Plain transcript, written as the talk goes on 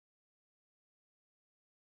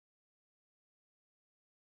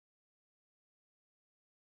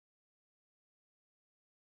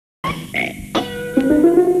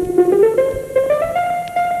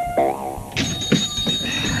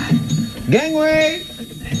Gangway!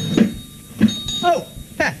 Oh,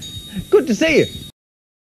 ha, good to see you.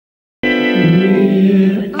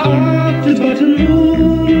 We're off to Button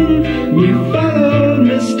Moon. We followed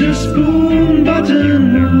Mr. Spoon.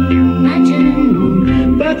 Button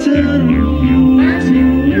Moon. Button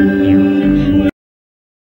Moon.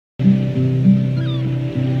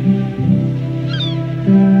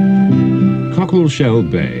 Cockleshell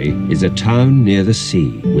Bay is a town near the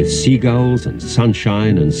sea with seagulls and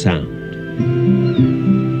sunshine and sound.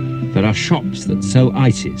 There are shops that sell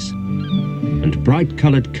ices and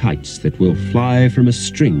bright-coloured kites that will fly from a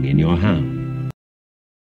string in your hand.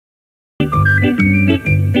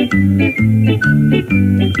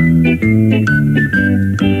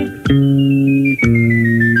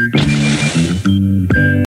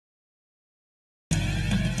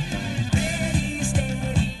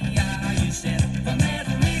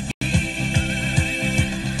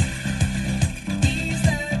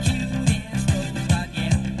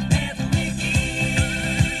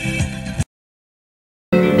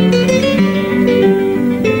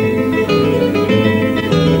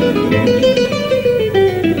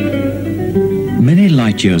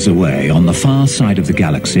 Light years away, on the far side of the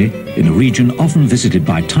galaxy, in a region often visited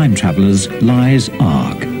by time travelers, lies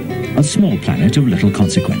Arg, a small planet of little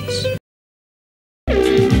consequence.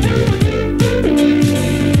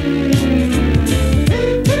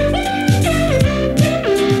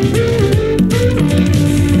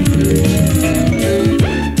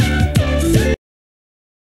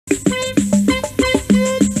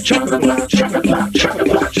 Chock-a-block, chock-a-block,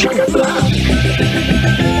 chock-a-block, chock-a-block.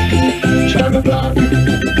 Chock-a-block.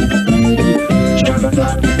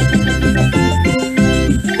 Chock-a-block.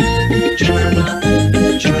 Chock-a-block.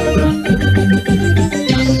 Chock-a-block.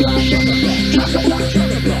 Chock-a-block,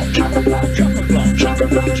 chock-a-block, chock-a-block, chock-a-block, chock-a-block,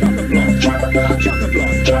 chock-a-block, chock-a-block, chock-a-block,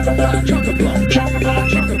 chock-a-block, chock-a-block, chock-a-block,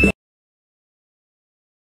 chock-a-block.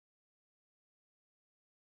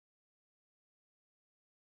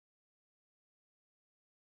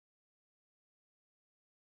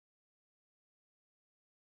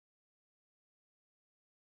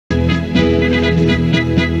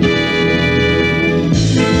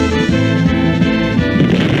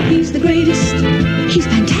 He's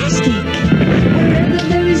fantastic. Wherever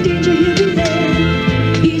there is danger, he'll be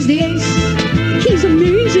there. He's the ace. He's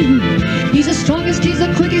amazing. He's the strongest. He's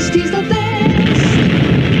the quickest. He's the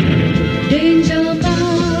best. Danger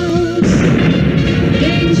Mouse.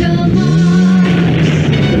 Danger Mouse.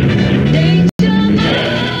 Danger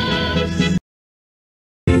Mouse.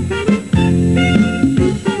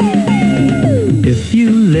 If you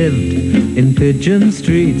lived in Pigeon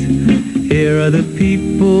Street, here are the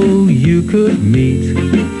people you could meet.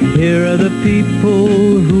 Here are the people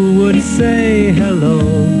who would say hello,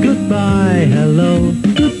 goodbye, hello,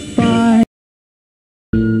 goodbye.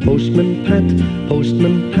 Postman Pat,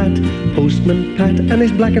 Postman Pat, Postman Pat, and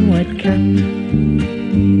his black and white cat.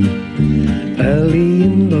 Early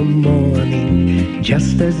in the morning,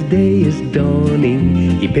 just as day is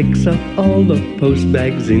dawning, he picks up all the post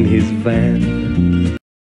bags in his van.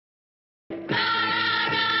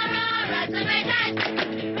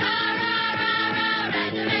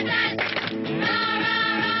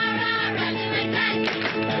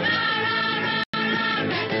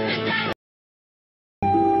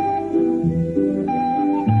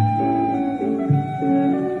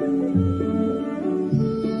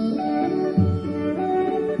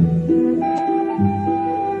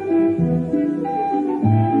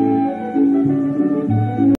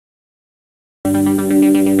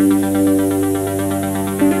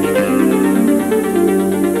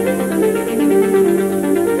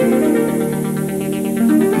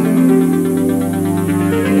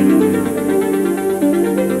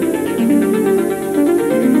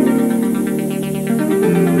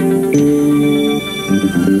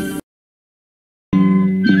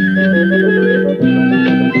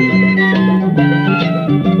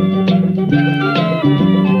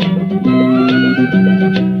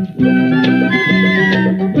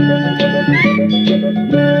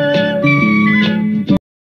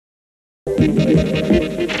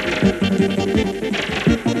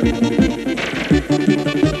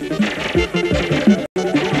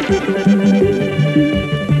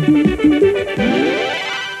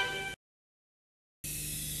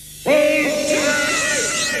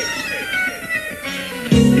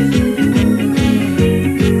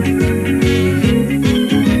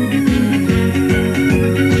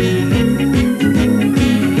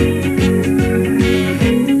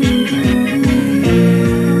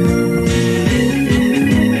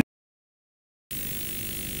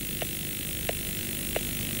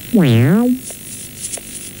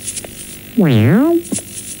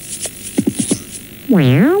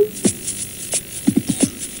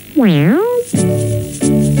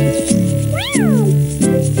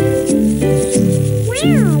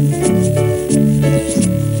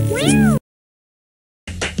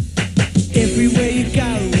 Everywhere you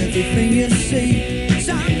go, everything you see,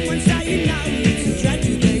 someone say you know it's a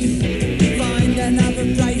tragedy. Find another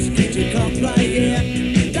place, kid, you can't play here.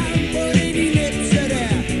 Don't put any lips to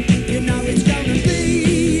there. You know it's gonna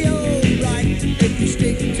be alright if you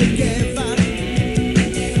stick together.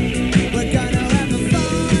 We're gonna have a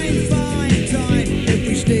fine, fine time if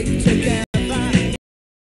we stick together.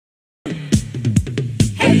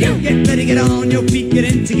 Hey you, get ready, get on your feet, get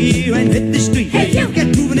into gear and hit the street. Hey you,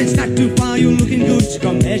 get moving, it's not too far, you're looking good, so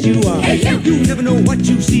come as you are. Hey you, you never know what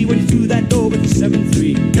you see when you through that door with the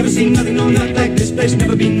 7-3. Never seen nothing, no, not like this place,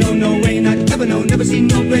 never been, no, no way, not ever, no, never seen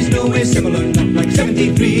no place, no way similar, not like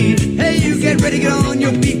 73. Hey you, get ready, get on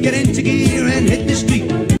your feet, get into gear and hit the street.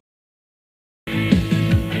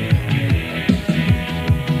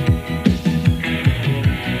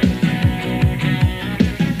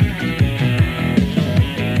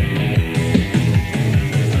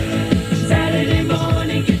 Saturday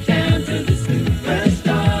morning, get down to the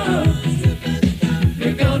superstore.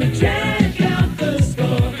 We're gonna check out the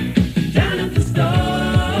score down at the store.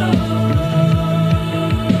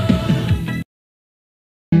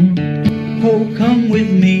 Oh, come with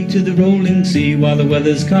me to the rolling sea while the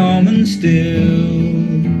weather's calm and still,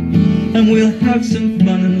 and we'll have some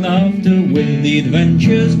fun and laughter with the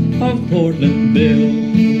adventures of Portland Bill.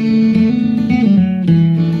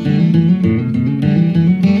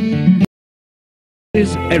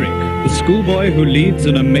 Is Eric, the schoolboy who leads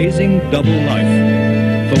an amazing double life.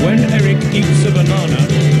 For when Eric eats a banana,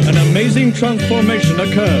 an amazing transformation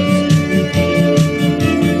occurs.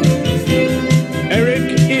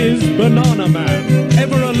 Eric is Banana Man,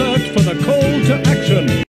 ever alert for the call to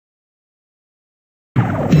action.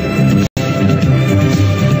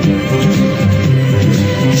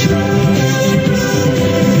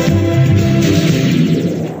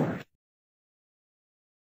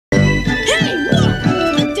 Hey, look!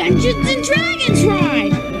 A Dungeons and Dragons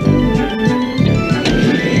ride!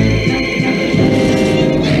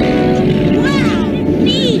 Wow,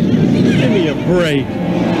 neat! Give me a break.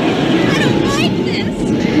 I don't like this!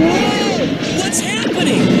 Whoa! What's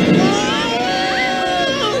happening?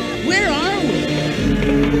 Where are we?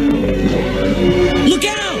 Look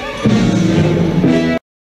out!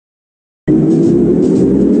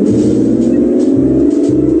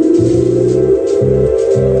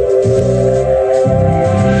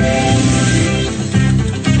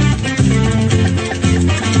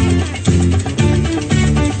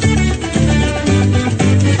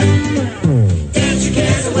 Dance your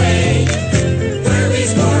cares away,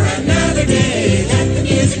 worries for another day. Let the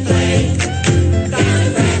music play, down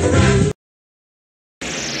and back around.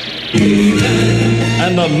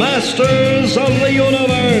 And the masters of the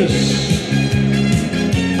universe.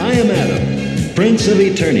 I am Adam, Prince of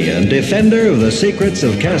Eternia and defender of the secrets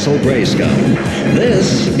of Castle Grayskull.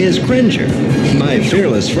 This is Cringer, my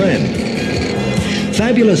fearless friend.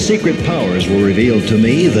 Fabulous secret powers were revealed to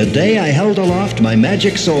me the day I held aloft my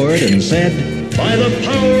magic sword and said, By the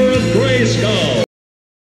power of Grayskull.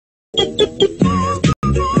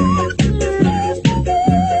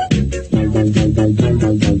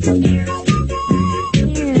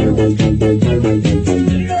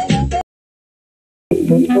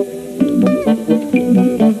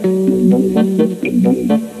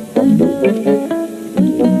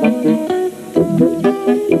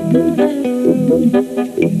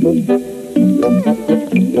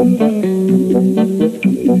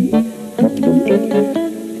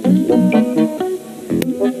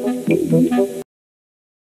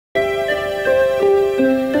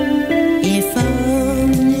 If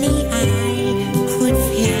only I could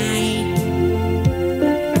fly.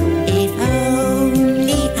 If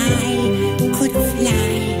only I could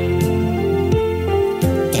fly.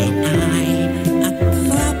 Then I, a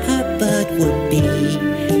proper bird would be.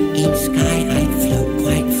 In sky I'd float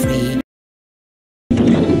quite free.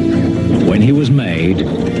 When he was made,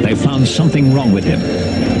 they found something wrong with him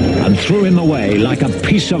and threw him away like a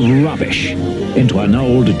piece of rubbish into an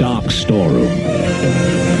old dark storeroom.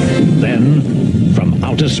 Then, from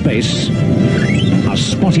outer space, a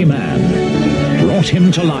spotty man brought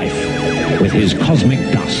him to life with his cosmic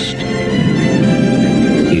dust.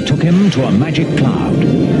 He took him to a magic cloud,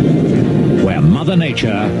 where Mother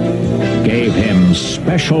Nature gave him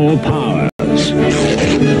special powers.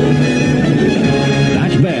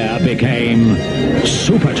 That bear became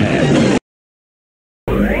Super Ted.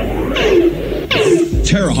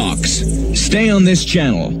 Terrahawks, stay on this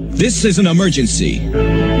channel. This is an emergency.